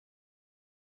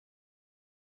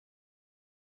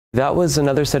That was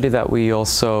another study that we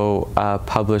also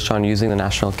published on using the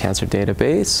National Cancer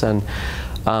Database.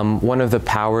 And one of the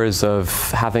powers of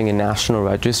having a national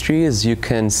registry is you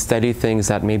can study things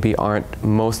that maybe aren't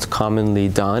most commonly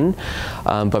done,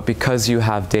 but because you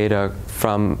have data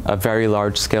from a very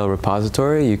large-scale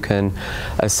repository, you can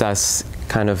assess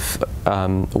kind of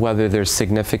whether there's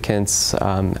significance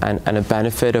and a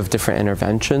benefit of different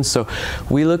interventions. So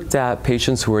we looked at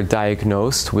patients who were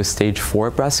diagnosed with stage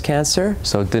 4 breast cancer,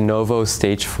 so de novo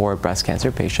stage 4 breast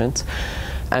cancer patients.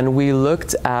 And we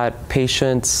looked at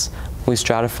patients, we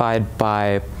stratified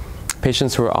by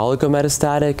patients who were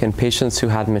oligometastatic and patients who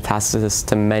had metastasis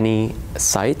to many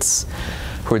sites,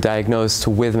 who were diagnosed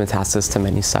with metastasis to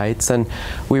many sites. And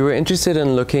we were interested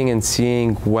in looking and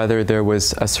seeing whether there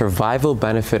was a survival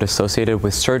benefit associated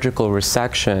with surgical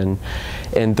resection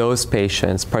in those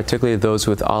patients, particularly those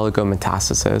with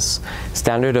oligometastasis.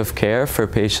 Standard of care for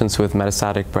patients with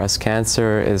metastatic breast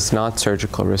cancer is not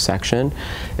surgical resection.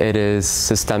 It is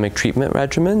systemic treatment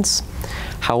regimens.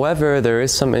 However, there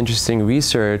is some interesting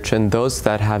research in those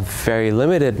that have very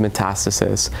limited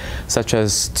metastasis, such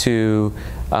as to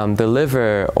the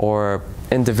liver or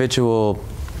individual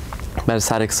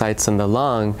metastatic sites in the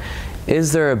lung.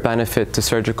 Is there a benefit to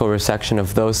surgical resection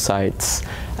of those sites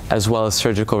as well as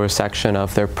surgical resection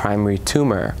of their primary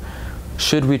tumor?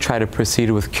 Should we try to proceed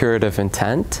with curative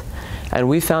intent? And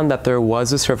we found that there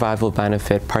was a survival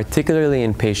benefit, particularly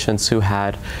in patients who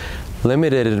had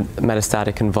limited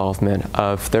metastatic involvement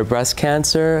of their breast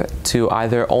cancer to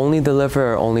either only the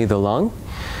liver or only the lung.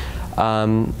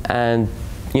 And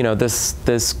you know,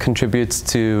 this contributes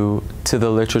to the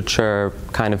literature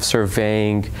kind of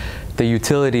surveying the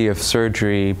utility of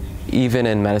surgery even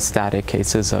in metastatic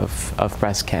cases of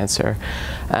breast cancer.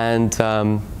 And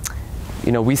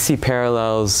you know, we see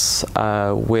parallels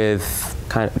with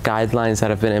kind of guidelines that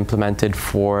have been implemented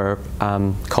for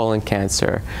colon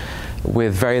cancer.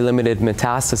 With very limited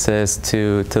metastasis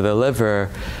to the liver,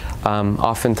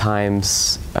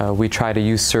 oftentimes we try to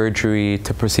use surgery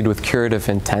to proceed with curative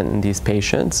intent in these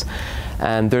patients.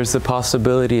 And there's the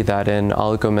possibility that in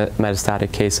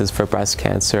oligometastatic cases for breast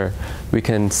cancer, we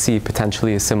can see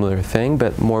potentially a similar thing,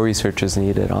 but more research is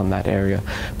needed on that area,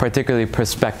 particularly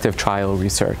prospective trial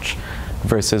research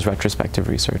versus retrospective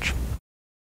research.